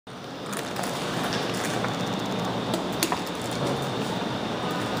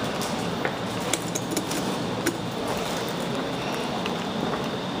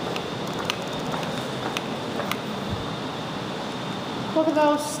Look at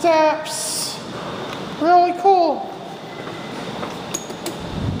those steps. Really cool.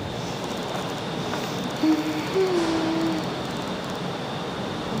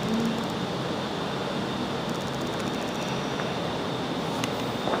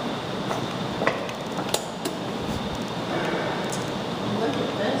 Look at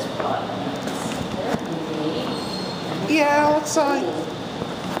those buttons. They're neat. Yeah, looks like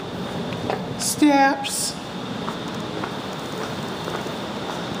steps.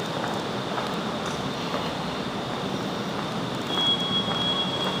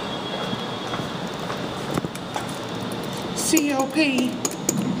 COP.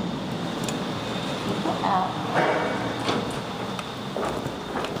 Wow.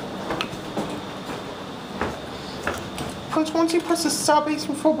 Once you press the sub base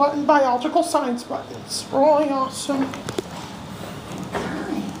and full button, biological science buttons. Really awesome.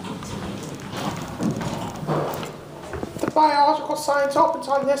 The biological science opens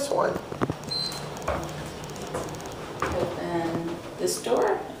on this one. But then this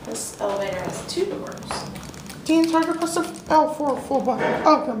elevator has 2 doors. The entire press the L4 full button.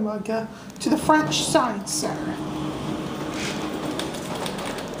 Ugga to the French Science Center.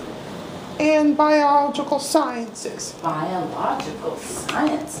 And biological sciences. Biological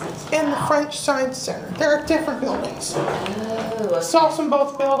sciences. In the Wow. French Science Center. There are different buildings. Oh, okay. Cells in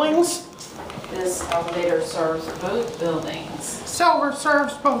both buildings. This elevator serves both buildings. Silver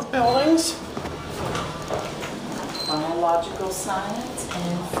serves both buildings. Biological science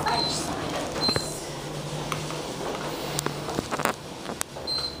and French science.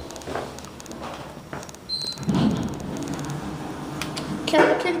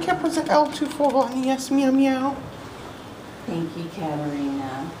 Kitty Cat was an L2 full button. Yes, meow meow. Thank you,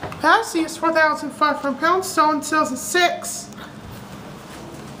 Katerina. Capacity is 4,500 pounds. Still in 2006.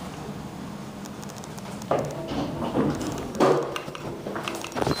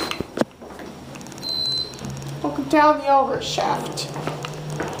 Looking down the elevator shaft.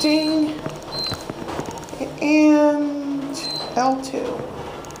 Ding. And L2.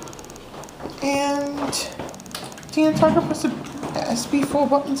 And the entire press the SB full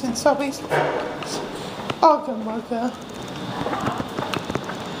buttons and sub base. Ugga mugga.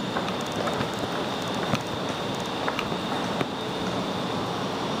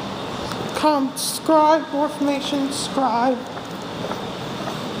 Subscribe, more information, subscribe.